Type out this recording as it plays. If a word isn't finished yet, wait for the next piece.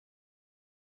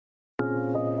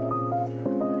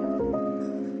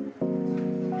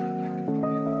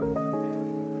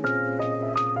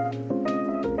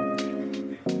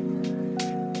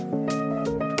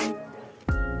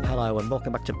Hello and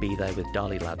welcome back to Be There with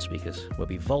Dali Loudspeakers, where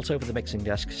we vault over the mixing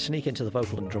desk, sneak into the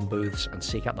vocal and drum booths and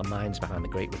seek out the minds behind the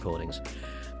great recordings.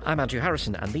 I'm Andrew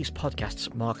Harrison, and these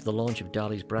podcasts mark the launch of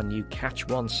Dali's brand new Catch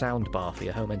One soundbar for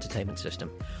your home entertainment system.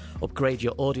 Upgrade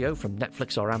your audio from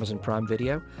Netflix or Amazon Prime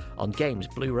Video, on games,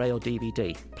 Blu-ray or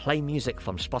DVD. Play music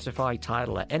from Spotify,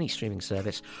 Tidal or any streaming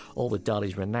service, all with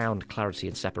Dali's renowned clarity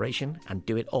and separation, and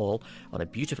do it all on a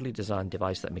beautifully designed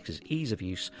device that mixes ease of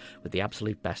use with the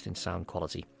absolute best in sound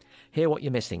quality. Hear what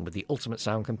you're missing with the ultimate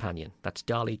sound companion. That's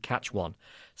Dali Catch One.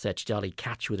 Search Dali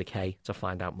Catch with a K to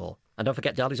find out more. And don't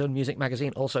forget Dali's own music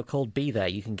magazine, also called Be There.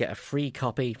 You can get a free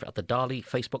copy at the Dali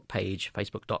Facebook page,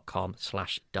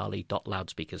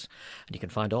 facebook.com/dali.loudspeakers. And you can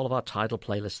find all of our Tidal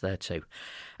playlists there too.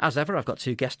 As ever, I've got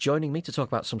two guests joining me to talk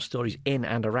about some stories in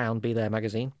and around Be There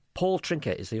magazine. Paul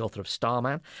Trinker is the author of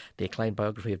Starman, the acclaimed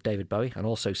biography of David Bowie, and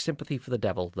also Sympathy for the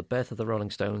Devil, The Birth of the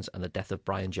Rolling Stones and the Death of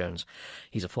Brian Jones.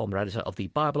 He's a former editor of the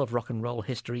Bible of Rock and Roll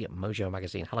History at Mojo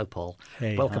magazine. Hello, Paul.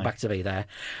 Hey, welcome hi. back to Be There.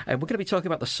 And we're going to be talking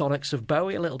about the sonics of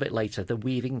Bowie a little bit later, the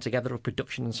weaving together of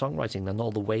production and songwriting and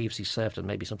all the waves he surfed and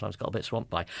maybe sometimes got a bit swamped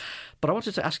by. But I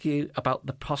wanted to ask you about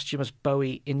the posthumous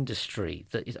Bowie industry.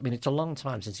 It's a long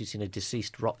time since you've seen a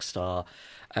deceased rock star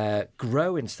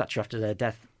grow in stature after their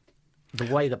death the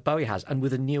way that Bowie has, and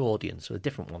with a new audience, with a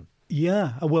different one.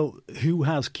 Yeah, well, who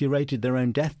has curated their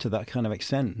own death to that kind of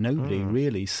extent? Nobody,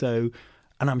 really. So,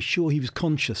 and I'm sure he was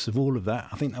conscious of all of that.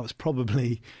 I think that was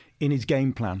probably in his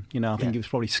game plan. You know, I think it was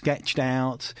probably sketched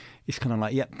out. It's kind of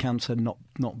like, yep, cancer, not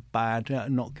bad,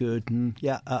 not good. And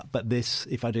but this,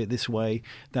 if I do it this way,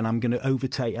 then I'm going to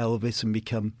overtake Elvis and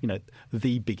become,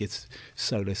 the biggest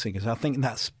solo singer. So I think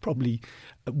that's probably,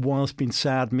 whilst being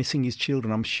sad, missing his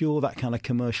children, I'm sure that kind of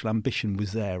commercial ambition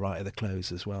was there right at the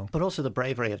close as well. But also the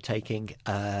bravery of taking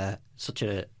such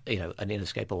an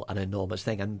inescapable and enormous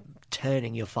thing and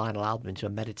turning your final album into a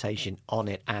meditation on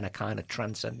it and a kind of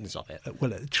transcendence of it.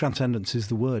 Well, transcendence is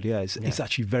the word, It's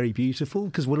actually very beautiful,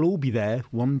 because we'll all be there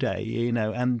one day,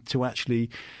 and to actually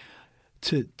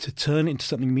to turn it into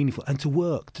something meaningful and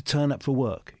to turn up for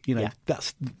work,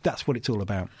 that's what it's all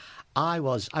about. I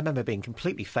remember being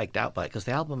completely faked out by it, because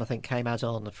the album, I think, came out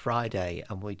on the Friday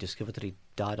and we discovered that he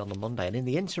died on the Monday. And in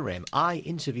the interim, I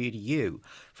interviewed you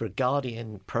for a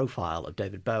Guardian profile of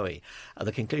David Bowie,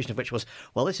 the conclusion of which was,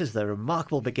 well, this is the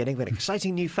remarkable beginning of an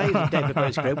exciting new phase in David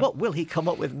Bowie's career. What will he come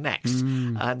up with next?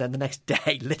 And then the next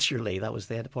day, literally, that was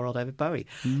the end of poor old David Bowie.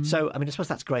 So, I suppose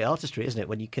that's great artistry, isn't it,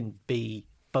 when you can be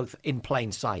both in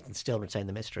plain sight and still retain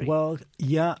the mystery? Well,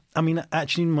 yeah.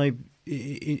 Actually,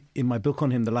 in my book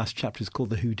on him, the last chapter is called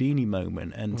The Houdini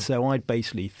Moment. And so I'd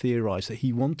basically theorised that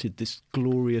he wanted this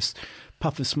glorious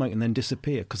puff of smoke and then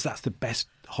disappear, because that's the best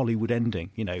Hollywood ending,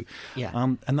 Yeah.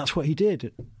 And that's what he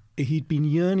did. He'd been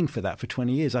yearning for that for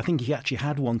 20 years. I think he actually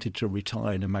had wanted to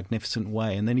retire in a magnificent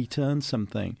way, and then he turned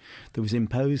something that was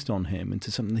imposed on him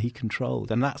into something that he controlled.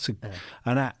 And that's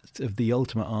an act of the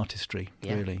ultimate artistry,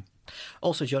 really.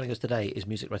 Also joining us today is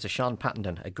music writer Sean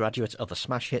Pattenden, a graduate of the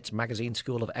Smash Hits Magazine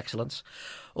School of Excellence,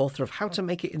 author of How to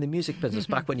Make It in the Music Business,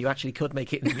 back when you actually could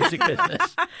make it in the music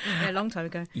business. Yeah, a long time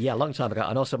ago. Yeah, a long time ago.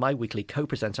 And also my weekly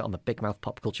co-presenter on the Big Mouth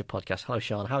Pop Culture podcast. Hello,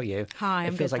 Sean. How are you? Hi,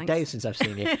 I'm It feels good, like thanks. days since I've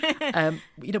seen you.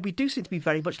 We do seem to be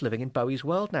very much living in Bowie's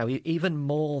world now, even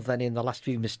more than in the last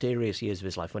few mysterious years of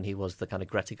his life, when he was the kind of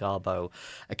Greta Garbo,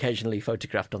 occasionally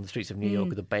photographed on the streets of New York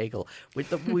with a bagel.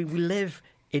 We live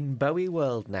in Bowie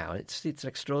world now. It's an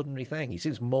extraordinary thing. He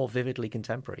seems more vividly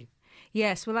contemporary.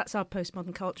 Yes, well, that's our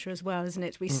postmodern culture as well, isn't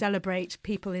it? We celebrate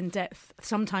people in depth,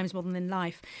 sometimes more than in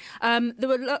life. There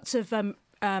were lots of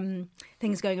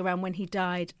things going around when he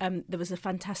died. There was a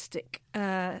fantastic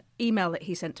email that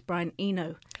he sent to Brian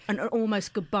Eno, an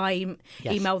almost goodbye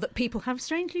email that people have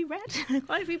strangely read.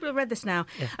 Quite a few people have read this now.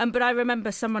 Yeah. But I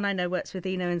remember someone I know works with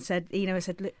Eno and said,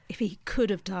 look, if he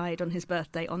could have died on his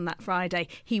birthday on that Friday,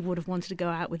 he would have wanted to go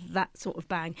out with that sort of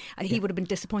bang. And he would have been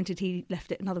disappointed he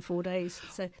left it another 4 days.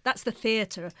 So that's the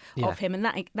theatre of him, and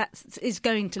that is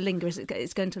going to linger,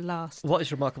 it's going to last. What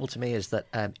is remarkable to me is that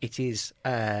it is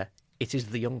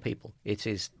the young people, it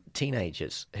is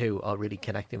teenagers who are really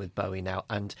connecting with Bowie now,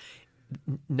 and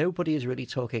nobody is really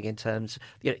talking in terms,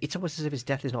 it's almost as if his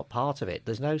death is not part of it.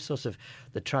 There's no sort of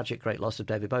the tragic great loss of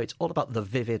David Bowie. It's all about the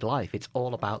vivid life. It's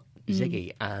all about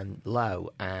Ziggy and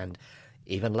Low and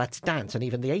even Let's Dance, and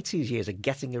even the 80s years are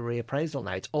getting a reappraisal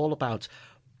now. It's all about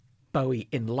Bowie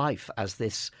in life as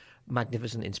this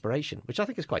magnificent inspiration, which I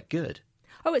think is quite good.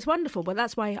 Oh, it's wonderful. But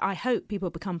that's why I hope people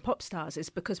become pop stars, is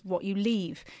because what you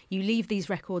leave these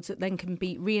records that then can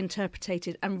be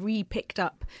reinterpreted and re-picked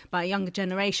up by a younger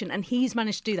generation. And he's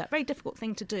managed to do that. Very difficult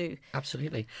thing to do.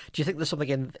 Absolutely. Do you think there's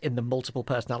something in the multiple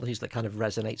personalities that kind of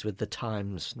resonates with the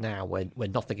times now when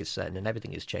nothing is certain and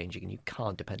everything is changing and you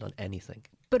can't depend on anything?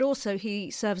 But also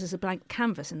he serves as a blank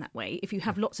canvas in that way. If you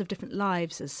have lots of different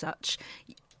lives as such,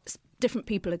 different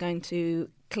people are going to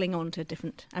cling on to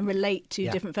different and relate to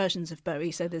different versions of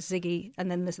Bowie. So there's Ziggy and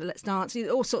then there's the Let's Dance,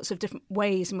 all sorts of different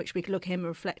ways in which we can look at him and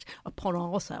reflect upon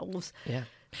ourselves. Yeah.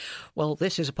 Well,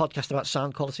 this is a podcast about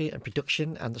sound quality and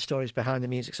production and the stories behind the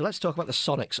music. So let's talk about the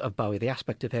sonics of Bowie, the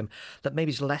aspect of him that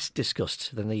maybe is less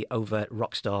discussed than the overt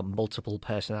rock star multiple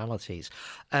personalities.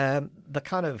 The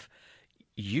kind of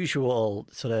usual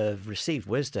sort of received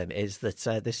wisdom is that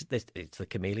this it's the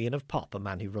chameleon of pop, a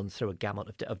man who runs through a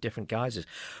gamut of different guises.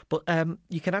 But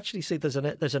you can actually see there's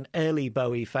an early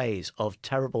Bowie phase of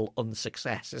terrible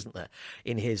unsuccess, isn't there,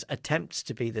 in his attempts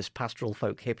to be this pastoral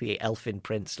folk hippie elfin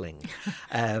princeling,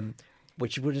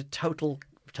 which was a total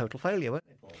failure,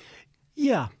 wasn't it?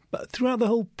 Yeah, but throughout the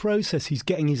whole process, he's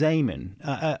getting his aim in.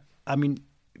 I mean,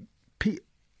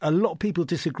 a lot of people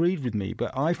disagreed with me,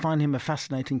 but I find him a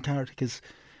fascinating character because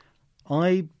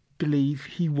I believe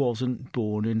he wasn't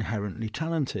born inherently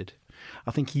talented.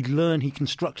 I think he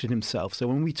constructed himself. So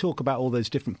when we talk about all those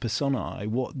different personae,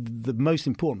 what the most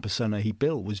important persona he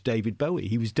built was David Bowie.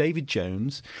 He was David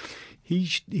Jones. He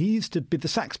used to be the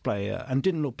sax player and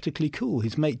didn't look particularly cool.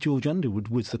 His mate George Underwood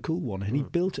was the cool one, and he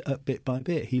built it up bit by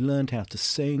bit. He learned how to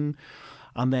sing.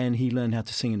 And then he learned how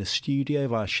to sing in a studio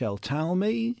via Shel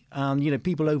Talmy. And,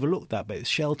 people overlook that. But it's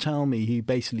Shel Talmy who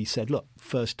basically said, look,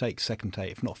 first take, second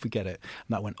take, if not, forget it.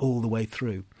 And that went all the way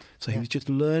through. So he was just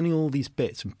learning all these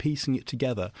bits and piecing it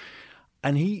together.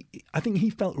 And I think he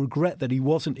felt regret that he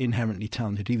wasn't inherently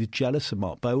talented. He was jealous of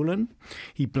Mark Bolan.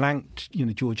 He blanked,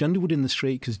 George Underwood in the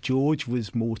street because George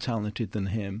was more talented than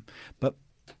him. But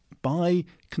by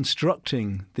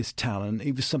constructing this talent,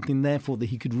 it was something, therefore, that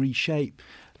he could reshape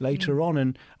later on.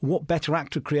 And what better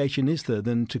actor creation is there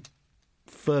than to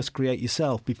first create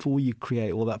yourself before you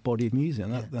create all that body of music?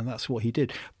 And that's what he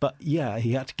did. But he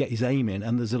had to get his aim in,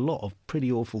 and there's a lot of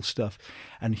pretty awful stuff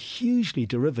and hugely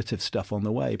derivative stuff on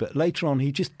the way. But later on,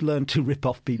 he just learned to rip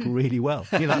off people really well.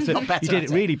 He did it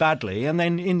really badly, and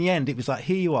then in the end, it was like,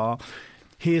 here you are.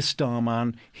 Here's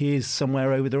Starman. Here's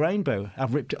Somewhere Over the Rainbow.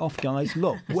 I've ripped it off, guys.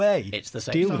 Look, way. It's the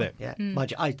same Deal song. with it. Yeah.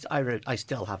 I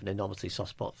still have an enormously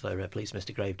soft spot for Please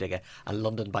Mr. Gravedigger and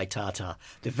London by Tata,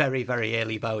 the very, very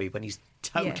early Bowie, when he's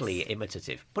totally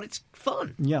imitative. But it's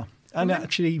fun. Yeah. And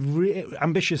actually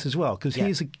ambitious as well, because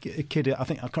he's a kid, I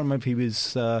can't remember if he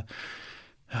was,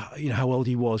 how old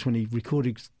he was when he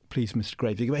recorded Please Mr.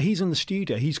 Gravedigger, but he's in the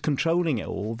studio, he's controlling it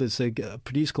all. There's a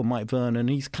producer called Mike Vernon,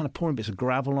 he's kind of pouring bits of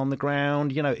gravel on the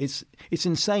ground. It's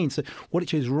insane. So what it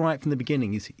shows right from the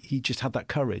beginning is he just had that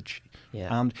courage.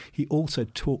 Yeah. And he also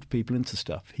talked people into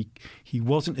stuff. He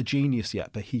wasn't a genius yet,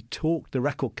 but he talked the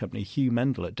record company, Hugh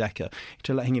Mendel at Decca,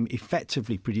 to letting him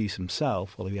effectively produce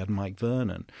himself, although he had Mike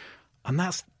Vernon. And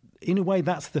that's, in a way,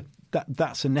 that's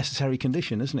a necessary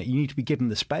condition, isn't it? You need to be given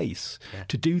the space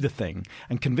to do the thing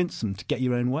and convince them to get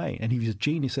your own way. And he was a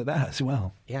genius at that as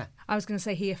well. Yeah. I was going to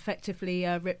say he effectively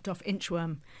ripped off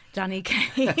Inchworm, Danny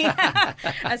Kaye,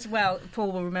 as well.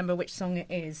 Paul will remember which song it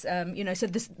is. So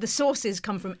the sources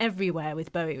come from everywhere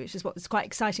with Bowie, which is what's quite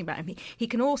exciting about him. He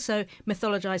can also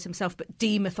mythologise himself, but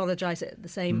demythologise it at the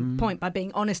same point by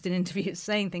being honest in interviews,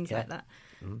 saying things like that.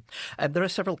 There are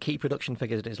several key production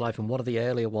figures in his life, and one of the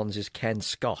earlier ones is Ken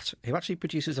Scott, who actually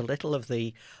produces a little of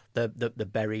the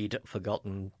buried,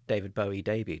 forgotten David Bowie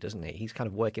debut, doesn't he? He's kind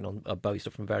of working on Bowie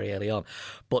stuff from very early on,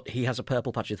 but he has a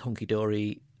purple patch with Hunky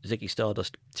Dory, Ziggy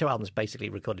Stardust, 2 albums basically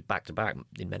recorded back to back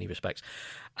in many respects,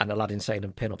 and Aladdin Sane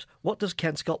and Pin-Ups. What does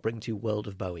Ken Scott bring to World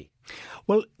of Bowie?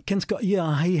 Well, Ken Scott, he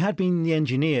had been the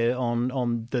engineer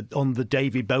on the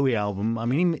David Bowie album. I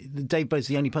mean, Dave Bowie's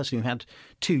the only person who had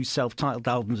 2 self-titled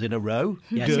albums in a row.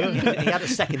 Yes, he had a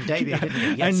second debut, didn't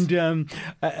he? Yes.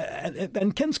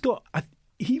 And Ken Scott,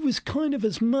 he was kind of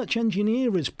as much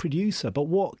engineer as producer, but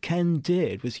what Ken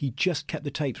did was he just kept the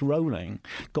tapes rolling,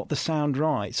 got the sound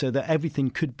right so that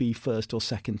everything could be first or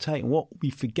second take. And what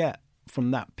we forget from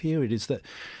that period is that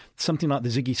something like the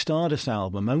Ziggy Stardust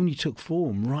album only took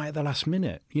form right at the last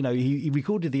minute. He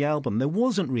recorded the album. There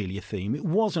wasn't really a theme. It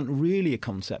wasn't really a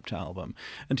concept album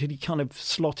until he kind of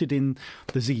slotted in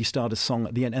the Ziggy Stardust song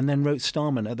at the end and then wrote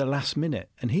Starman at the last minute.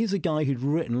 And here's a guy who'd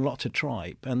written a lot of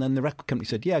tripe. And then the record company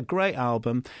said, yeah, great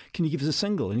album. Can you give us a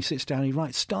single? And he sits down and he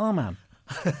writes Starman.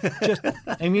 Just,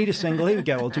 I need a single. Here we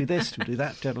go. I'll do this. We'll do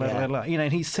that. Blah, blah, blah. You know,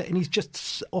 and he's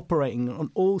just operating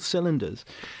on all cylinders.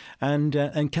 And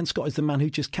Ken Scott is the man who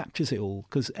just captures it all,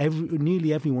 because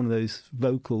nearly every one of those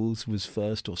vocals was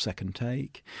first or second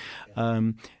take.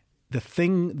 The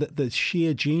thing that the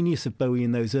sheer genius of Bowie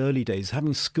in those early days,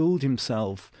 having schooled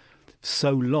himself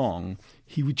so long,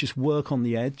 he would just work on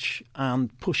the edge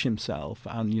and push himself.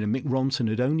 And, Mick Ronson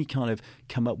had only kind of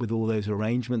come up with all those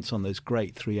arrangements on those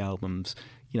great 3 albums,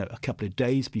 a couple of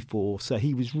days before. So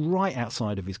he was right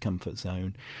outside of his comfort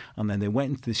zone. And then they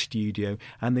went into the studio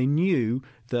and they knew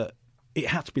that it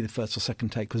had to be the first or second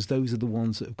take, because those are the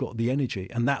ones that have got the energy.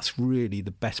 And that's really the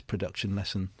best production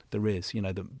lesson there is,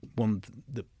 the one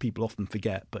that people often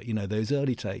forget. But, those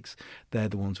early takes, they're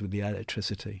the ones with the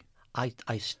electricity.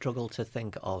 I struggle to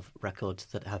think of records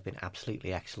that have been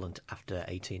absolutely excellent after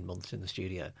 18 months in the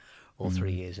studio or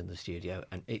 3 years in the studio.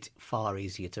 And it's far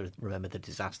easier to remember the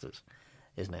disasters,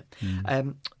 isn't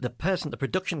it? The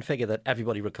production figure that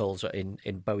everybody recalls in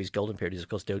Bowie's golden period is, of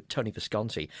course, Tony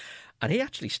Visconti. And he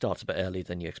actually starts a bit earlier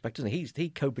than you expect, doesn't he? He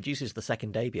co-produces the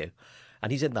second debut,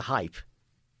 and he's in the hype.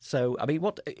 So, I mean,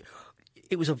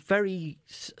 it was a very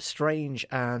strange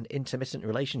and intermittent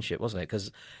relationship, wasn't it?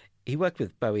 Because he worked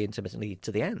with Bowie intermittently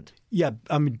to the end. Yeah,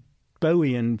 I mean,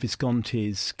 Bowie and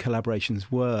Visconti's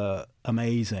collaborations were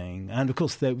amazing. And, of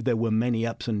course, there were many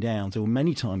ups and downs. There were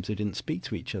many times they didn't speak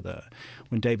to each other.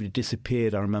 When David had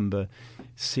disappeared, I remember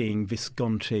seeing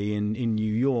Visconti in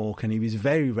New York, and he was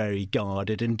very, very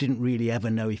guarded and didn't really ever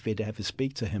know if he'd ever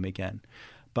speak to him again.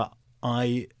 But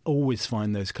I always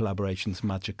find those collaborations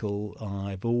magical.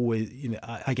 I've always,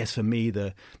 I guess for me,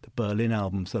 the Berlin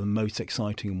albums are the most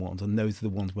exciting ones, and those are the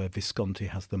ones where Visconti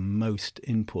has the most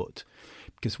input,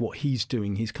 because what he's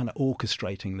doing, he's kind of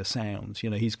orchestrating the sounds.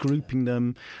 He's grouping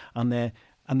them, and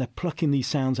they're plucking these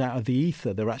sounds out of the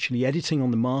ether. They're actually editing on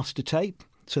the master tape,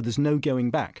 so there's no going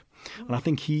back. And I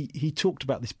think he talked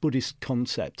about this Buddhist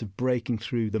concept of breaking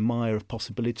through the mire of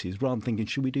possibilities, rather than thinking,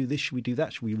 should we do this, should we do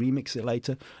that, should we remix it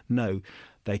later? No,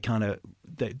 they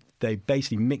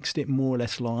basically mixed it more or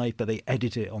less live, but they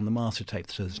edit it on the master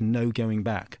tape, so there's no going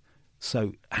back.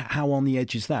 So how on the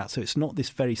edge is that? So it's not this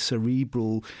very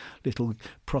cerebral little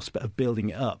prospect of building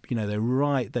it up.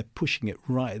 They're pushing it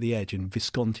right at the edge, and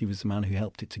Visconti was the man who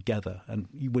helped it together. And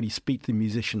when you speak to the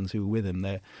musicians who were with him,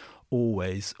 they're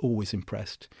always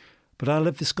impressed. But I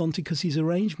love Visconti because his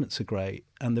arrangements are great.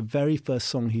 And the very first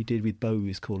song he did with Bowie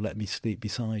is called Let Me Sleep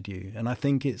Beside You. And I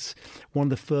think it's one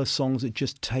of the first songs that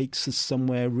just takes us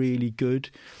somewhere really good.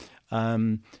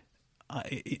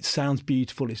 It sounds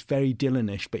beautiful. It's very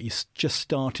Dylan-ish, but you're just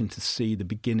starting to see the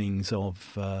beginnings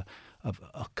of a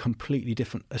completely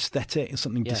different aesthetic and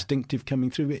something distinctive coming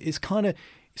through.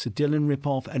 It's a Dylan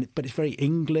rip-off, but it's very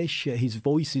English. His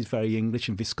voice is very English,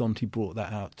 and Visconti brought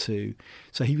that out too.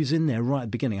 So he was in there right at the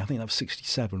beginning. I think that was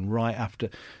 1967, right after.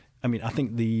 I mean, I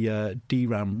think the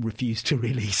DRAM refused to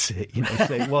release it,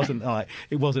 so it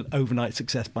wasn't overnight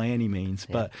success by any means.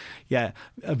 But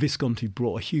Visconti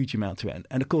brought a huge amount to it,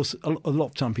 and of course, a lot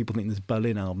of time people think these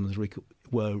Berlin albums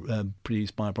were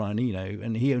produced by Brian Eno,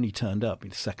 and he only turned up in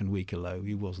the second week alone.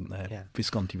 He wasn't there. Yeah.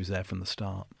 Visconti was there from the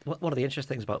start. One of the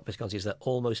interesting things about Visconti is that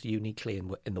almost uniquely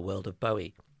in the world of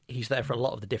Bowie, he's there for a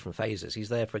lot of the different phases. He's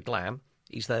there for glam.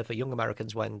 He's there for Young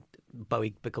Americans when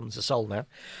Bowie becomes a soul man.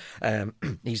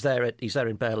 He's there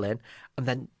in Berlin, and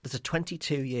then there's a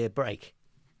 22-year break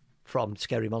from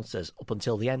Scary Monsters up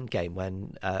until the end game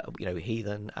when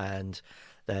Heathen and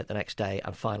the next day,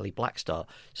 and finally Black Star.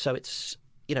 So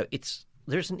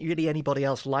there isn't really anybody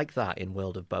else like that in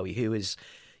world of Bowie who is.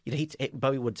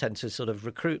 Bowie would tend to sort of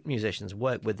recruit musicians,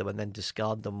 work with them, and then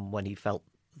discard them when he felt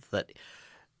that.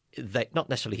 Not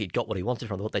necessarily he'd got what he wanted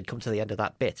from them, but they'd come to the end of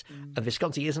that bit. And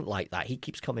Visconti isn't like that. He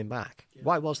keeps coming back. Yeah.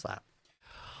 Why was that?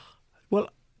 Well,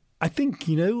 I think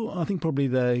probably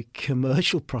the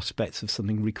commercial prospects of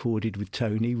something recorded with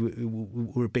Tony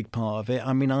were a big part of it.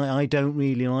 I mean, I don't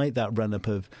really like that run-up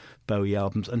of Bowie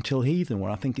albums until Heathen, where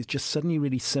I think it's just suddenly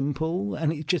really simple,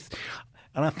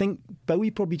 and I think Bowie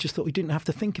probably just thought he didn't have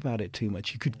to think about it too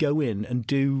much. He could go in and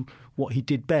do what he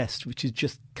did best, which is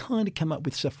just kind of come up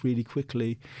with stuff really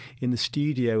quickly in the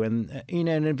studio. And,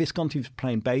 and Visconti was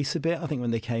playing bass a bit, I think,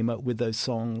 when they came up with those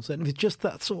songs. And it was just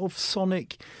that sort of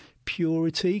sonic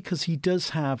purity, because he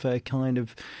does have a kind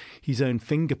of his own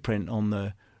fingerprint on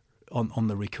the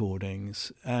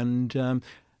recordings. And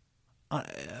but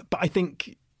I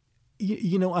think...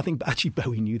 I think actually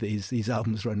Bowie knew that his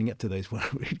albums running up to those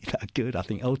weren't really that good. I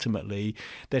think ultimately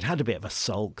they'd had a bit of a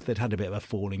sulk, they'd had a bit of a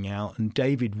falling out, and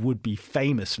David would be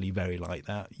famously very like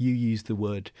that. You used the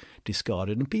word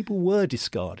discarded, and people were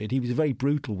discarded. He was very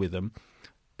brutal with them,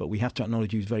 but we have to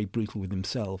acknowledge he was very brutal with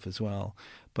himself as well.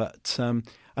 But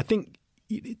I think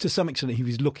to some extent he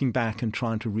was looking back and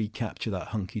trying to recapture that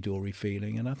hunky-dory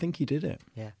feeling, and I think he did it.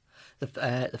 Yeah.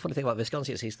 The funny thing about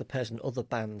Visconti is he's the person other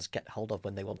bands get hold of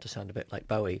when they want to sound a bit like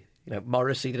Bowie. You know,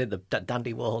 Morrissey did it,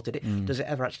 Dandy Warhol did it. Does it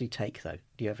ever actually take, though?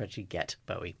 Do you ever actually get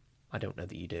Bowie? I don't know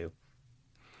that you do.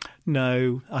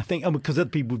 No, I think because other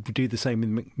people would do the same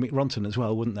with Mick Ronson as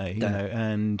well, wouldn't they? You know,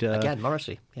 and again,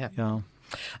 Morrissey, yeah.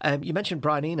 You mentioned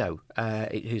Brian Eno,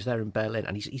 who's there in Berlin,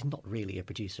 and he's not really a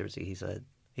producer, is he?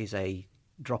 He's a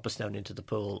drop a stone into the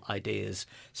pool, ideas,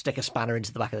 stick a spanner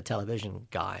into the back of the television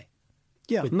guy.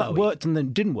 Yeah, and that worked and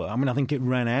then didn't work. I mean, I think it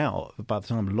ran out by the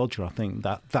time of Lodger. I think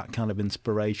that kind of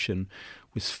inspiration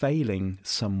was failing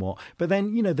somewhat. But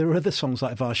then, you know, there are other songs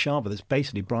like Warszava that's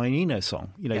basically Brian Eno's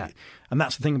song, you know. And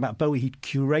that's the thing about Bowie. He'd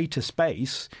curate a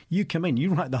space. You come in,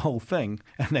 you write the whole thing,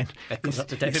 and then it comes up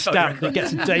to David Bowie. It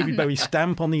gets a David Bowie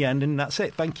stamp on the end, and that's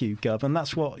it. Thank you, Gov. And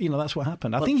that's what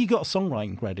happened. I think he got a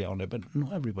songwriting credit on it, but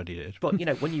not everybody did. But, you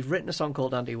know, when you've written a song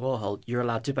called Andy Warhol, you're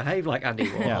allowed to behave like Andy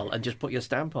Warhol and just put your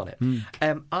stamp on it.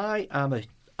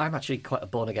 I'm actually quite a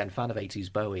born-again fan of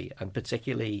 80s Bowie, and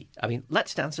particularly, I mean,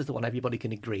 Let's Dance is the one everybody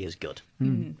can agree is good.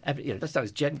 Let's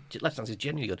Dance is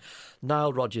genuinely good.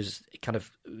 Nile Rodgers kind of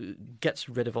gets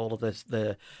rid of all of this,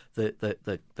 the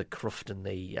cruft and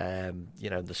the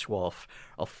the swarf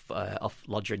off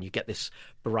Lodger, and you get this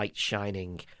bright,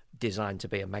 shining, designed to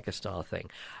be a megastar thing.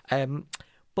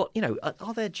 But, you know,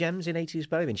 are there gems in 80s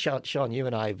Bowie? I mean, Sean, you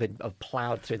and I have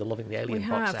ploughed through the Loving the Alien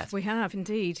box set. We have,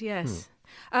 indeed, yes.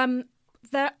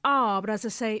 There are, but as I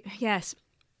say, yes,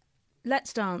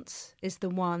 Let's Dance is the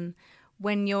one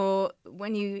when you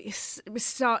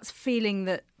start feeling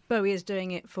that Bowie is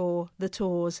doing it for the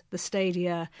tours, the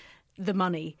stadia, the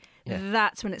money. Yeah.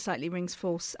 That's when it slightly rings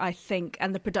false, I think,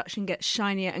 and the production gets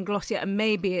shinier and glossier, and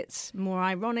maybe it's more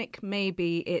ironic,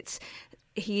 maybe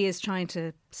he is trying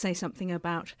to say something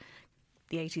about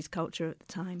the 80s culture at the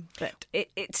time, but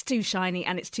it's too shiny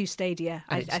and it's too stadia.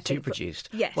 And it's too produced.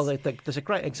 Yes. Well, there's a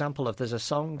great example there's a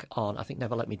song on, I think,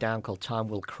 Never Let Me Down called Time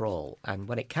Will Crawl, and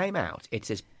when it came out, it's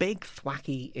this big,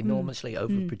 thwacky, enormously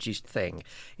overproduced thing.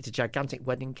 It's a gigantic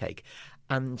wedding cake,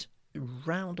 and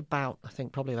round about, I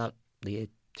think, probably about the year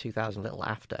 2000, a little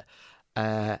after,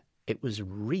 it was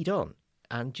redone,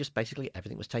 and just basically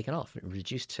everything was taken off. It was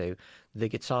reduced to the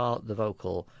guitar, the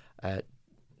vocal,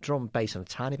 drum, bass, and a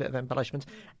tiny bit of embellishment,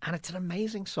 and it's an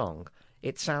amazing song.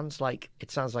 It sounds like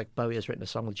Bowie has written a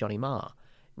song with Johnny Marr.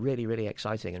 Really, really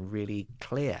exciting and really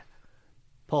clear.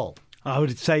 Paul, I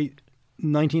would say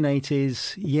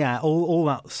 1980s. Yeah, all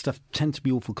that stuff tends to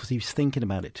be awful because he was thinking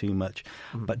about it too much.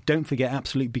 But don't forget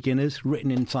Absolute Beginners,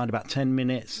 written inside about 10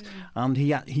 minutes, and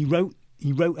he wrote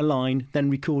a line,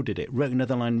 then recorded it, wrote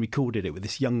another line, recorded it with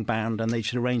this young band, and they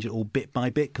should arrange it all bit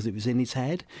by bit because it was in his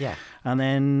head. Yeah. And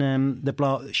then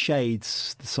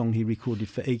Shades, the song he recorded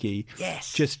for Iggy.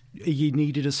 Yes. Just, Iggy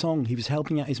needed a song. He was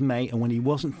helping out his mate, and when he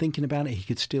wasn't thinking about it, he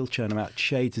could still churn them out.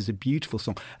 Shades is a beautiful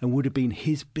song and would have been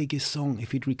his biggest song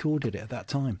if he'd recorded it at that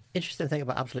time. Interesting thing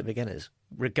about Absolute Beginners,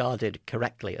 regarded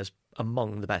correctly as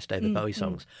among the best David Bowie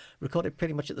songs, recorded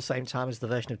pretty much at the same time as the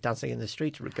version of Dancing in the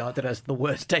Street, regarded as the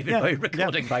worst David Bowie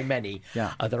recording by many.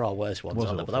 Yeah. There are worse ones,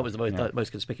 aren't there? But that was the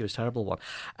most conspicuous, terrible one.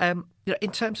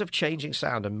 In terms of changing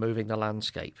sound and moving the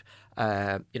landscape,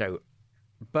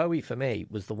 Bowie, for me,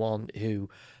 was the one who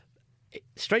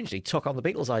strangely took on the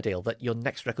Beatles' ideal that your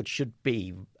next record should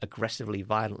be aggressively,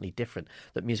 violently different,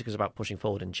 that music is about pushing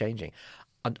forward and changing.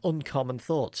 An uncommon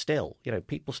thought still. You know,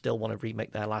 people still want to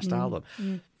remake their last album.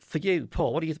 For you,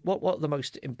 Paul, what are the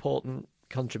most important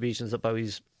contributions that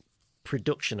Bowie's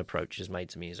production approach has made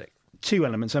to music? Two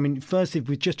elements. I mean, first, if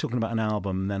we're just talking about an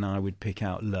album, then I would pick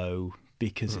out Low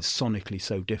because it's sonically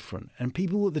so different. And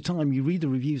people at the time, you read the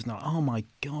reviews and they're like, oh my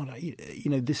God,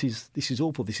 this is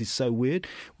awful. This is so weird.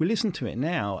 We listen to it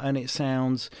now and it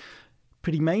sounds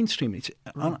pretty mainstream.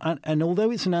 And although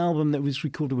it's an album that was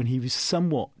recorded when he was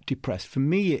somewhat depressed, for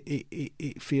me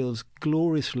it feels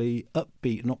gloriously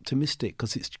upbeat and optimistic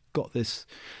because it's got this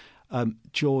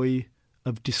joy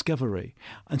of discovery.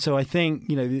 And so I think,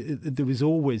 there was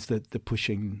always the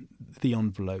pushing the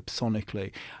envelope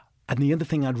sonically. And the other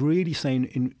thing I'd really say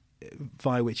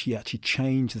via which he actually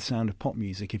changed the sound of pop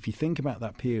music, if you think about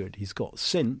that period, he's got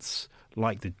synths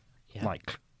like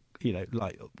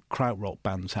krautrock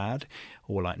bands had,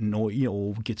 or like Neu,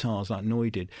 or guitars like Neu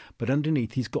did. But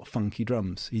underneath, he's got funky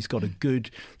drums. He's got a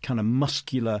good kind of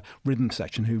muscular rhythm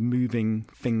section who are moving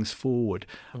things forward.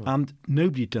 And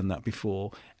nobody had done that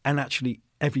before. And actually,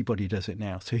 everybody does it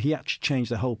now. So he actually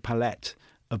changed the whole palette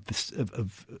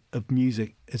of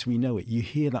music as we know it. You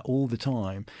hear that all the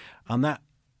time, and that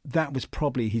that was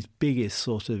probably his biggest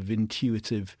sort of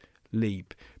intuitive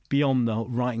leap, beyond the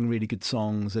writing really good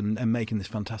songs and making this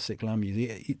fantastic glam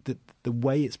music. The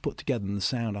way it's put together and the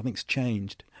sound, I think, has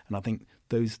changed. And I think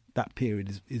that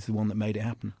period is the one that made it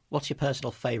happen. What's your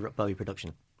personal favourite Bowie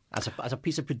production? As a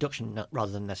piece of production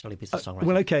rather than necessarily a piece of songwriting?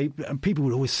 Well, okay, people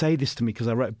would always say this to me because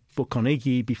I wrote a book on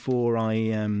Iggy before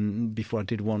I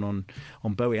did one on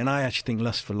Bowie, and I actually think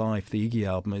Lust for Life, the Iggy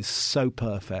album, is so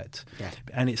perfect,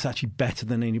 and it's actually better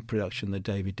than any production that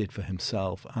David did for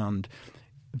himself, and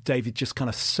David just kind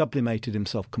of sublimated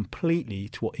himself completely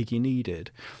to what Iggy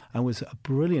needed, and was a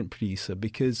brilliant producer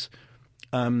because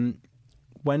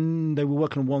when they were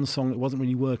working on one song that wasn't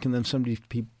really working, then somebody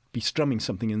be strumming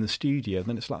something in the studio,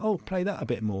 then it's like, oh, play that a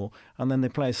bit more, and then they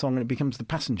play a song and it becomes The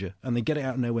Passenger, and they get it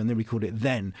out of nowhere and they record it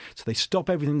then. So they stop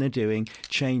everything they're doing,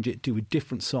 change it, do a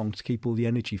different song to keep all the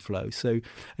energy flow. So,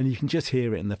 and you can just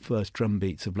hear it in the first drum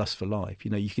beats of Lust for Life.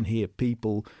 You can hear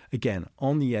people, again,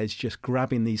 on the edge, just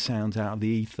grabbing these sounds out of the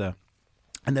ether,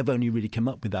 and they've only really come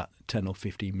up with that 10 or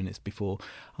 15 minutes before,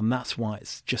 and that's why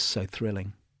it's just so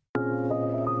thrilling.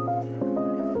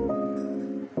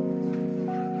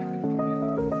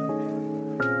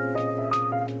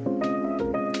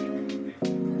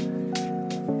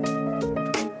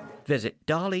 Visit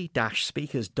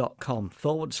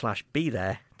dali-speakers.com/be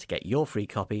there to get your free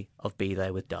copy of Be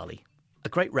There with Dali. A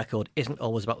great record isn't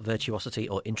always about virtuosity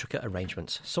or intricate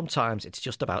arrangements. Sometimes it's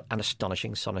just about an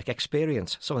astonishing sonic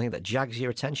experience, something that jags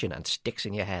your attention and sticks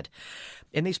in your head.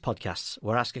 In these podcasts,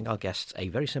 we're asking our guests a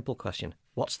very simple question.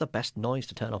 What's the best noise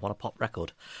to turn up on a pop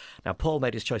record? Now, Paul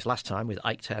made his choice last time with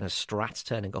Ike Turner's Strat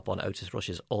turning up on Otis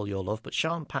Rush's All Your Love, but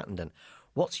Sean Pattenden,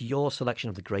 what's your selection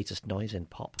of the greatest noise in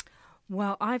pop?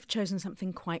 Well, I've chosen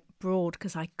something quite broad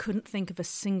because I couldn't think of a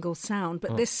single sound,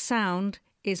 but this sound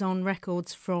is on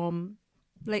records from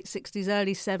late 60s,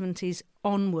 early 70s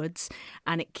onwards,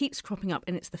 and it keeps cropping up,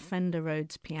 and it's the Fender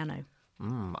Rhodes piano.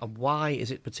 And why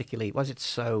is it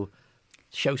so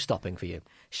show-stopping for you?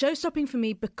 Show-stopping for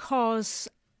me because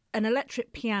an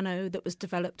electric piano that was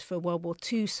developed for World War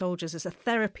II soldiers as a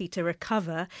therapy to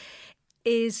recover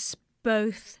is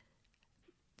both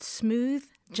smooth,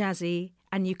 jazzy,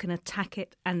 and you can attack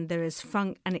it, and there is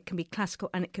funk, and it can be classical,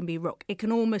 and it can be rock. It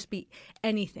can almost be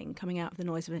anything coming out of the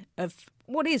noise of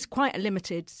what is quite a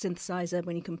limited synthesizer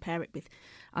when you compare it with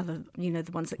other,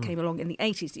 the ones that came along in the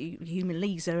 80s, the Human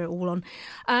Leagues are all on.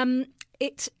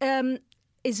 It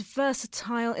is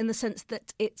versatile in the sense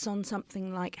that it's on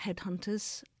something like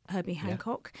Headhunters, Herbie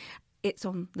Hancock. It's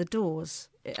on The Doors.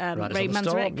 Ray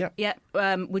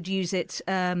Manzarek would use it,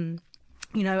 and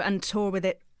tour with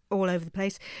it all over the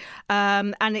place,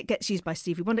 and it gets used by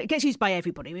Stevie Wonder. It gets used by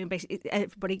everybody. I mean, basically,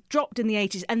 everybody dropped in the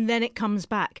 80s, and then it comes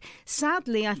back.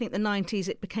 Sadly, I think the 90s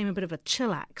it became a bit of a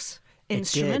chillax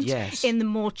instrument in the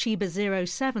more Chiba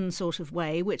 07 sort of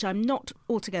way, which I'm not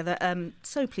altogether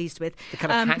so pleased with. The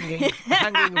kind of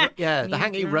the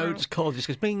hanging Rhodes chord just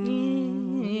goes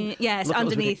bing. Yes,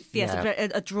 underneath,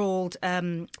 a drawled,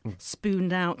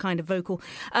 spooned out kind of vocal.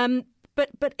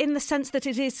 But in the sense that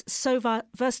it is so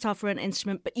versatile for an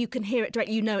instrument, but you can hear it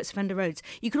directly, it's Fender Rhodes.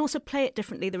 You can also play it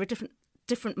differently. There are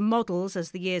different models as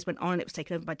the years went on. It was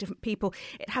taken over by different people.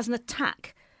 It has an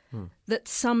attack that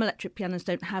some electric pianos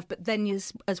don't have, but then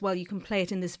as well you can play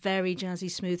it in this very jazzy,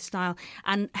 smooth style.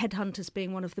 And Headhunters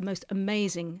being one of the most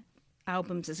amazing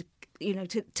albums as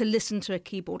to listen to a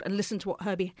keyboard and listen to what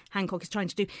Herbie Hancock is trying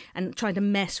to do and trying to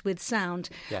mess with sound.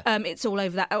 It's all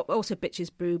over that. Also Bitches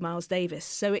Brew, Miles Davis.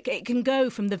 So it can go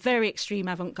from the very extreme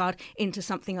avant-garde into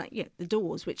something like The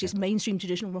Doors, which is mainstream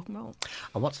traditional rock and roll.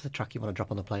 And what's the track you want to drop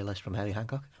on the playlist from Herbie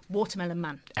Hancock? Watermelon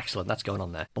Man. Excellent, that's going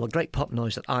on there. Well, the great pop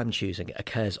noise that I'm choosing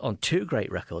occurs on two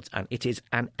great records, and it is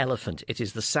an elephant. It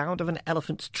is the sound of an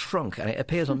elephant's trunk, and it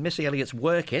appears on Missy Elliott's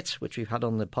Work It, which we've had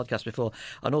on the podcast before,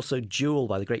 and also Jewel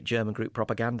by the great German group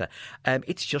Propaganda.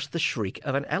 It's just the shriek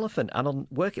of an elephant, and on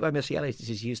Work It by Missy Elliott it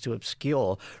is used to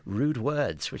obscure rude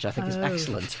words, which I think is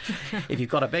excellent. If you've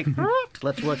got a big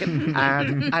let's work it.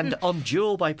 And on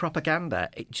Jewel by Propaganda,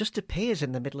 it just appears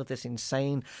in the middle of this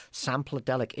insane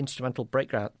sampledelic instrumental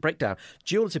breakdown.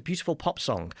 Jewel is a beautiful pop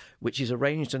song which is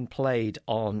arranged and played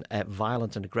on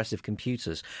violent and aggressive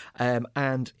computers,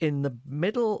 and in the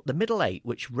middle eight,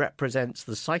 which represents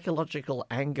the psychological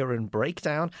anger and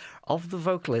breakdown of the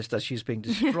vocalist as she's being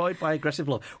destroyed by aggressive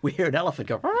love, we hear an elephant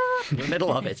go in the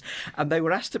middle of it. And they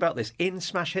were asked about this in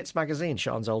Smash Hits magazine,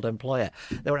 Sean's old employer.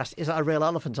 They were asked, is that a real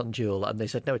elephant on Jewel? And they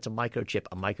said, no, it's a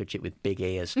microchip with big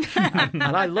ears. And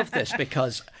I love this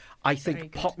because I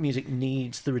think pop music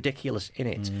needs the ridiculous in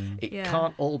it. It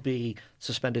can't all be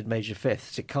suspended major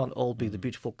fifths. It can't all be the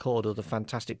beautiful chord or the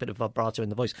fantastic bit of vibrato in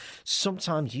the voice.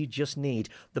 Sometimes you just need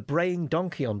the braying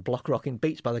donkey on block rocking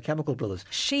beats by the Chemical Brothers.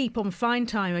 Sheep on Fine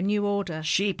Time, A New Order.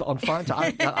 Sheep on Fine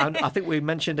Time. I think we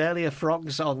mentioned earlier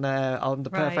frogs on The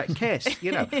Perfect Kiss.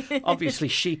 You know, obviously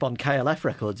Sheep on KLF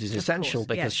Records is essential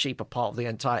because Sheep are part of the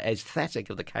entire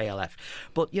aesthetic of the KLF.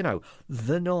 But, you know,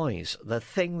 the noise, the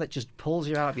thing that just pulls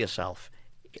you out of yourself.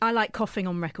 I like coughing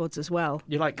on records as well.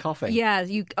 You like coughing? Yeah,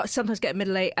 you sometimes get a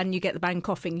middle eight and you get the band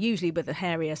coughing, usually with a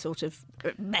hairier sort of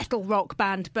metal rock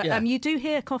band. But you do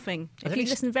hear coughing if you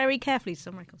listen very carefully to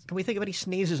some records. Can we think of any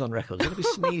sneezes on records? There's got to be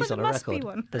sneezed on a record. Be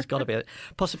one. There's got to be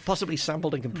possibly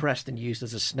sampled and compressed and used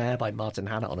as a snare by Martin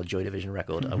Hannett on a Joy Division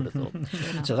record, I would have thought.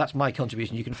 So that's my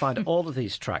contribution. You can find all of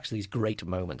these tracks, these great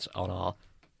moments, on our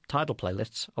Tidal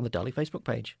playlists on the Dali Facebook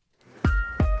page.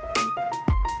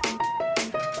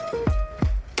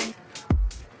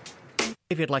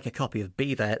 If you'd like a copy of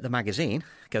Be There, the magazine,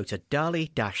 go to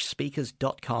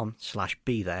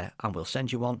dali-speakers.com/be there and we'll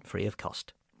send you one free of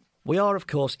cost. We are, of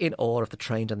course, in awe of the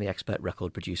trained and the expert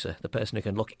record producer, the person who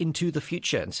can look into the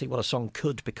future and see what a song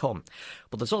could become.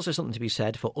 But there's also something to be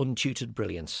said for untutored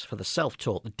brilliance, for the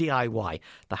self-taught, the DIY,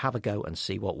 the have a go and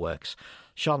see what works.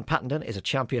 Sean Pattenden is a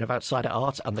champion of outsider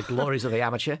art and the glories of the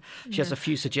amateur. She has a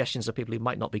few suggestions of people who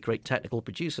might not be great technical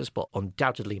producers, but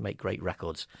undoubtedly make great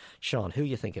records. Sean, who are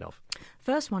you thinking of?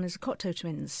 First one is the Cocteau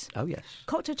Twins. Oh, yes.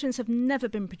 Cocteau Twins have never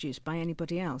been produced by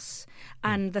anybody else.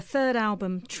 And the third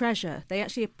album, Treasure, they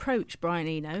actually approached Brian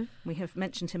Eno, we have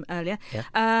mentioned him earlier,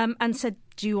 and said,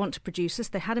 do you want to produce us?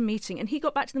 They had a meeting and he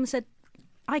got back to them and said,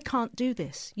 I can't do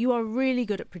this. You are really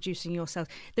good at producing yourself.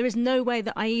 There is no way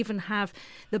that I even have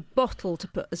the bottle to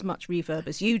put as much reverb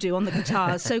as you do on the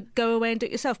guitars. So go away and do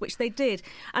it yourself, which they did.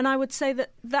 And I would say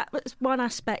that that was one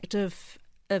aspect of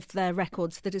their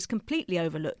records that is completely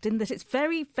overlooked, in that it's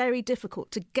very, very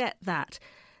difficult to get that,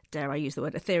 dare I use the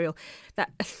word ethereal,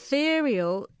 that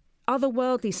ethereal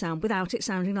otherworldly sound without it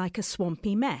sounding like a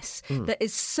swampy mess. There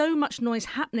is so much noise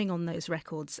happening on those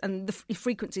records, and the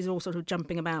frequencies are all sort of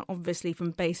jumping about, obviously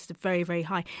from bass to very, very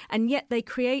high, and yet they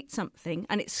create something,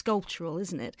 and it's sculptural,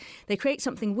 isn't it? They create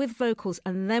something with vocals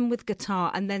and then with guitar,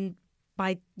 and then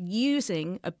by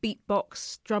using a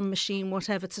beatbox, drum machine,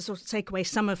 whatever, to sort of take away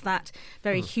some of that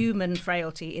very human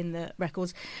frailty in the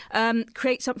records,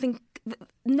 create something that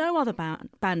no other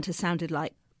band has sounded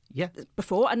like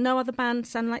before, and no other band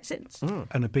sounded like since.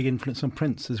 And a big influence on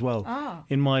Prince as well.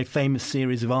 In my famous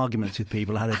series of arguments with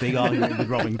people, I had a big argument with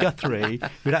Robin Guthrie,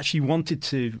 who'd actually wanted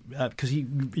to, because he,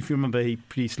 if you remember, he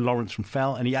produced Lawrence from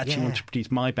Fell, and he actually wanted to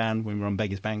produce my band when we were on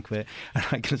Beggars Banquet, and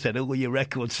I kind of said, all your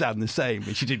records sound the same,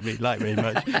 which he didn't really like very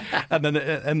much.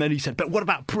 and then he said, but what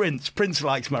about Prince? Prince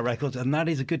likes my records, and that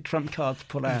is a good trump card to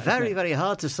pull out. Very, very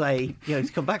hard to say, to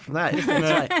come back from that, isn't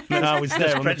it? I was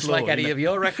there on Prince the floor, like any of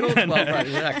your records?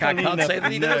 Well, I can't say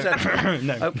that he knows that.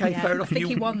 No. Okay, fair enough. I think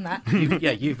he won that.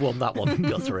 You've won that one,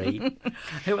 Guthrie.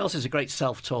 Who else is a great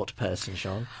self-taught person,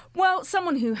 Sean? Well,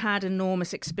 someone who had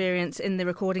enormous experience in the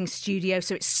recording studio,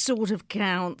 so it sort of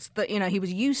counts that, he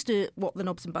was used to what the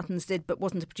Knobs and Buttons did, but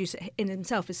wasn't a producer in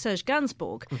himself, is Serge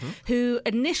Gainsbourg, who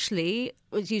initially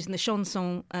was using the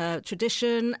chanson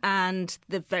tradition and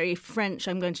the very French,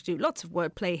 I'm going to do lots of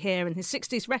wordplay here, and his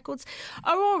 60s records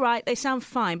are all right, they sound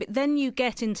fine, but then you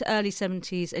get into early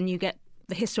 70s and you get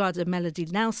the Histoire de Melody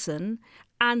Nelson,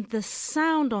 and the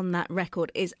sound on that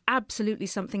record is absolutely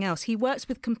something else. He works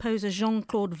with composer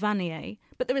Jean-Claude Vanier,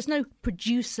 but there is no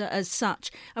producer as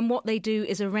such. And what they do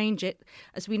is arrange it.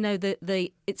 As we know,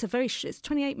 it's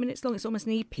 28 minutes long. It's almost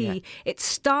an EP. Yeah. It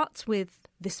starts with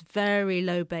this very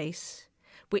low bass,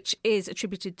 which is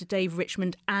attributed to Dave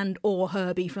Richmond and or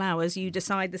Herbie Flowers. You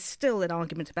decide. There's still an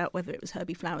argument about whether it was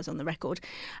Herbie Flowers on the record.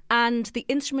 And the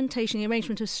instrumentation, the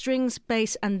arrangement of strings,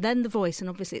 bass, and then the voice, and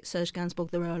obviously it's Serge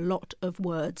Gainsbourg, there are a lot of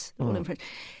words, all in French.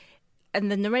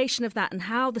 And the narration of that and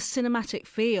how the cinematic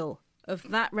feel of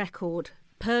that record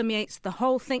permeates the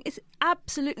whole thing. It's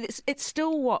absolutely, it's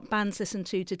still what bands listen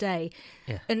to today.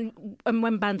 Yeah. And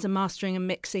when bands are mastering and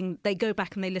mixing, they go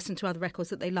back and they listen to other records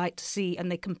that they like to see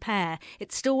and they compare.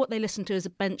 It's still what they listen to as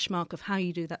a benchmark of how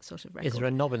you do that sort of record. Is there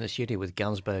a knob in the studio with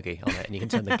Gansbergy on it, and you can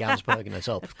turn the Gansberginess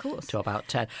up of course. To about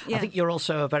 10? Yeah. I think you're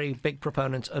also a very big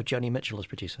proponent of Joni Mitchell as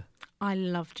producer. I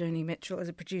love Joni Mitchell as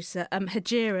a producer.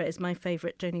 Hejira is my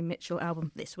favourite Joni Mitchell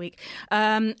album this week.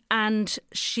 And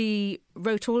she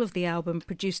wrote all of the album,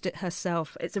 produced it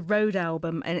herself. It's a road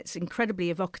album and it's incredibly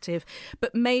evocative,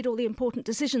 but made all the important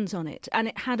decisions on it. And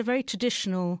it had a very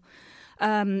traditional,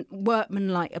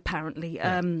 workmanlike, apparently,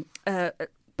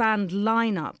 band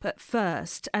lineup at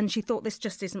first, and she thought, this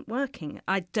just isn't working.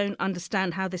 I don't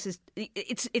understand how this is.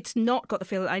 It's not got the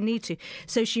feel that I need to.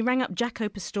 So she rang up Jaco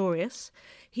Pastorius,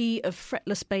 he of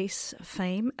Fretless Bass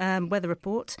fame, Weather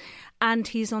Report, and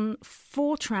he's on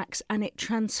 4 tracks, and it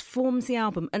transforms the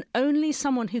album. And only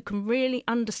someone who can really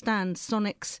understand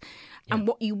sonics and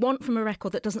what you want from a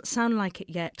record that doesn't sound like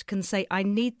it yet can say, I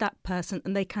need that person,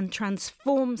 and they can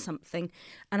transform something.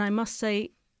 And I must say,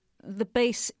 the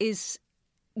bass is...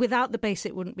 Without the bass,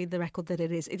 it wouldn't be the record that it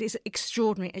is. It is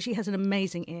extraordinary. She has an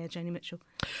amazing ear, Joni Mitchell.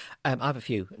 I have a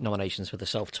few nominations for the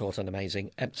self-taught and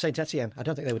amazing. Saint Etienne, I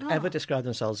don't think they would ever describe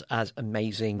themselves as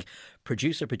amazing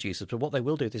producers, but what they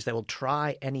will do is they will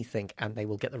try anything and they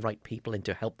will get the right people in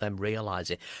to help them realise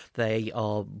it. They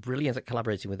are brilliant at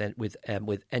collaborating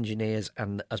with engineers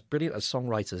and as brilliant as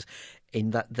songwriters in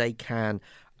that they can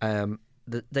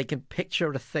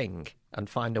picture a thing and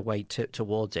find a way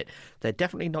towards it. They're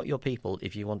definitely not your people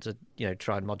if you want to,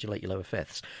 try and modulate your lower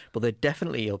fifths, but they're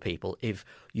definitely your people if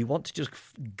you want to just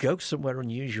go somewhere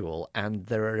unusual. And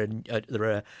there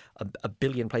are a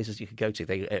billion places you could go to.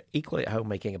 They are equally at home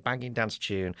making a banging dance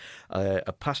tune,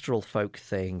 a pastoral folk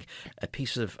thing, a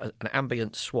piece of an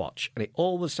ambient swatch, and it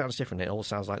always sounds different. It always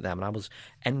sounds like them, and I was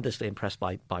endlessly impressed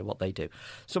by what they do.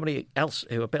 Somebody else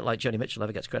who, a bit like Joni Mitchell,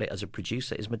 never gets credit as a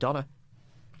producer is Madonna,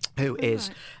 who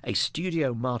is a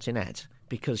studio martinet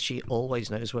because she always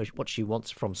knows what she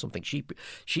wants from something.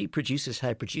 She produces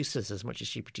her producers as much as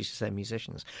she produces her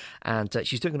musicians. And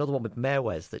she's doing another one with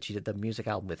Merwez that she did the music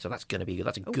album with, so that's a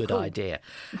good cool idea.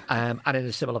 And in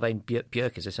a similar vein,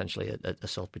 Björk is essentially a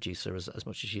self-producer as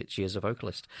much as she is a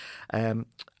vocalist.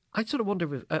 I sort of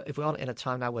wonder if we aren't in a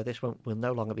time now where this will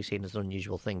no longer be seen as an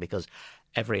unusual thing, because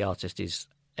every artist is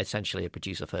essentially a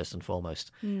producer first and foremost,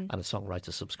 and a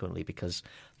songwriter subsequently, because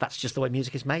that's just the way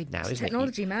music is made now, isn't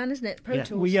technology, it? Man, isn't it? Pro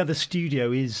Tools. Well, the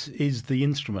studio is the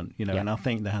instrument, and I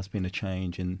think there has been a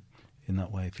change in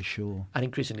that way for sure. And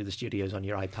increasingly the studio's on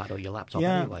your iPad or your laptop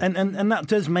anyway. And that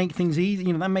does make things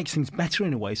easy, that makes things better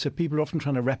in a way. So people are often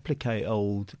trying to replicate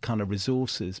old kind of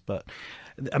resources, but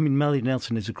I mean, Melody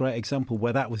Nelson is a great example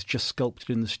where that was just sculpted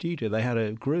in the studio. They had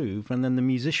a groove, and then the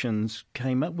musicians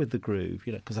came up with the groove,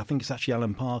 because I think it's actually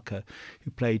Alan Parker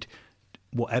who played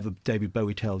whatever David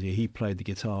Bowie tells you. He played the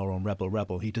guitar on Rebel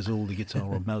Rebel. He does all the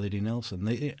guitar on Melody Nelson.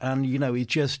 It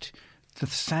just... The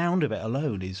sound of it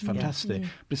alone is fantastic. But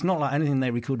it's not like anything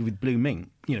they recorded with Blue Mink,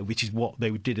 which is what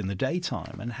they did in the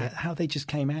daytime, and how they just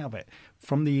came out of it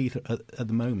from the ether at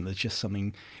the moment. There's just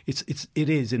something. It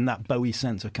is in that Bowie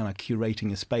sense of kind of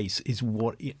curating a space. Is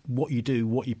what you do,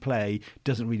 what you play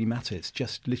doesn't really matter. It's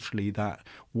just literally that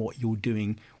what you're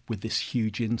doing with this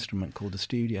huge instrument called the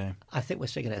studio. I think we're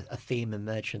seeing a theme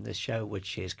emerge in this show,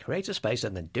 which is create a space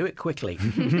and then do it quickly.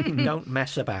 Don't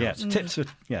mess about. Yes, tips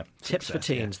for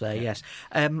teens there, yes.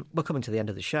 We're coming to the end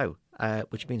of the show,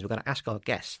 which means we're going to ask our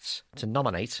guests to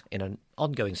nominate, in an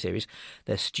ongoing series,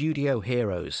 their studio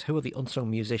heroes. Who are the unsung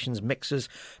musicians, mixers,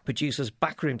 producers,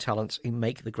 backroom talents who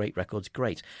make the great records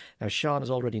great? Now, Sian has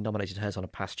already nominated hers on a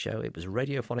past show. It was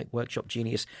radiophonic workshop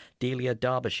genius Delia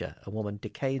Derbyshire, a woman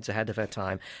decades ahead of her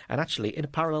time, and actually in a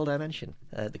parallel dimension,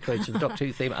 the creator of the Doctor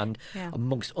Who theme and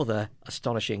amongst other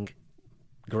astonishing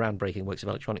groundbreaking works of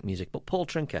electronic music. But Paul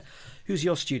Trinker, who's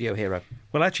your studio hero?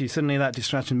 Well, actually, suddenly that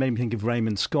distraction made me think of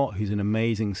Raymond Scott, who's an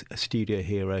amazing studio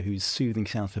hero whose Soothing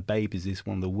Sounds for Babies is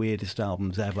one of the weirdest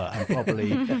albums ever, and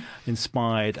probably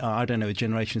inspired, a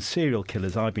generation of serial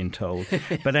killers, I've been told.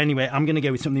 But anyway, I'm going to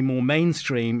go with something more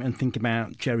mainstream and think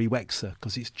about Jerry Wexler,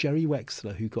 because it's Jerry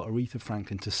Wexler who got Aretha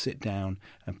Franklin to sit down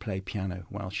and play piano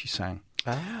while she sang.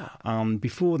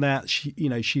 Before that,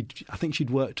 I think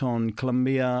she'd worked on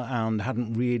Columbia and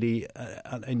hadn't really,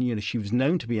 she was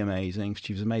known to be amazing.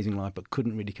 She was amazing live, but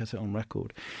couldn't really cut it on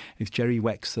record. It's Jerry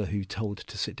Wexler who told her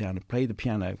to sit down and play the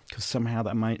piano, because somehow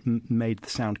that made the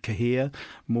sound cohere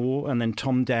more. And then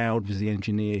Tom Dowd was the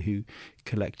engineer who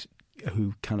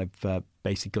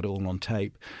basically got it all on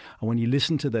tape. And when you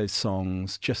listen to those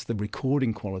songs, just the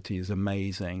recording quality is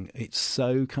amazing. It's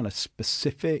so kind of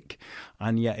specific,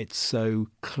 and yet it's so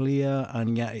clear,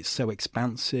 and yet it's so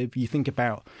expansive. You think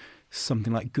about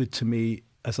something like Good to Me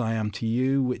As I Am to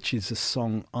You, which is a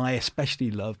song I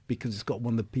especially love because it's got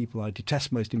one of the people I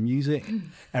detest most in music,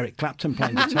 Eric Clapton,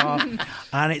 playing guitar,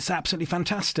 and it's absolutely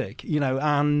fantastic,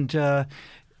 and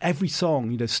every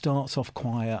song, starts off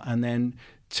quiet, and then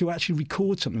to actually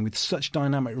record something with such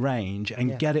dynamic range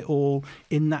and get it all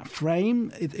in that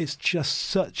frame, it's just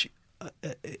such...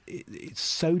 it's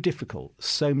so difficult.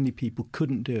 So many people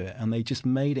couldn't do it, and they just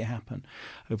made it happen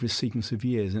over a sequence of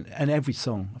years. And every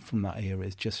song from that era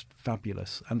is just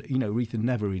fabulous. And, Aretha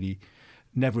never really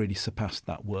never really surpassed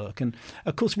that work. And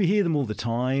of course, we hear them all the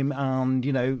time,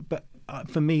 and but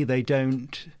for me, they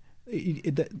don't.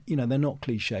 They're not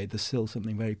cliched. There's still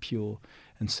something very pure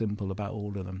and simple about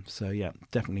all of them. So yeah,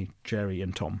 definitely Jerry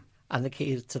and Tom. And the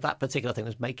key to that particular thing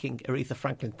was making Aretha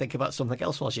Franklin think about something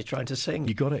else while she's trying to sing.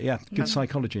 You got it, yeah. Good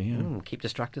psychology, yeah. Keep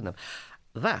distracting them.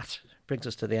 That brings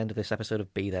us to the end of this episode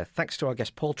of Be There. Thanks to our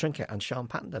guests Paul Trinket and Sean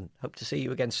Pattenden. Hope to see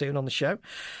you again soon on the show.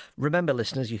 Remember,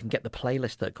 listeners, you can get the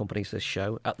playlist that accompanies this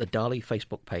show at the Darley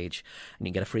Facebook page, and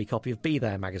you can get a free copy of Be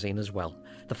There magazine as well.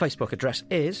 The Facebook address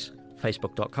is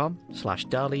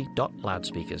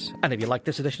facebook.com/darley.loudspeakers. And if you like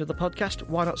this edition of the podcast,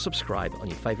 why not subscribe on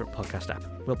your favourite podcast app?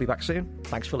 We'll be back soon.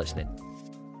 Thanks for listening.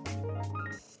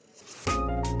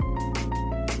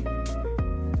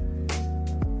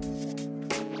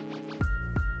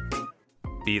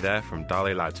 Be There from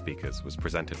Darley Loudspeakers was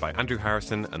presented by Andrew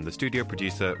Harrison, and the studio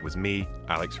producer was me,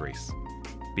 Alex Rees.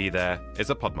 Be There is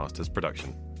a Podmasters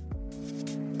production.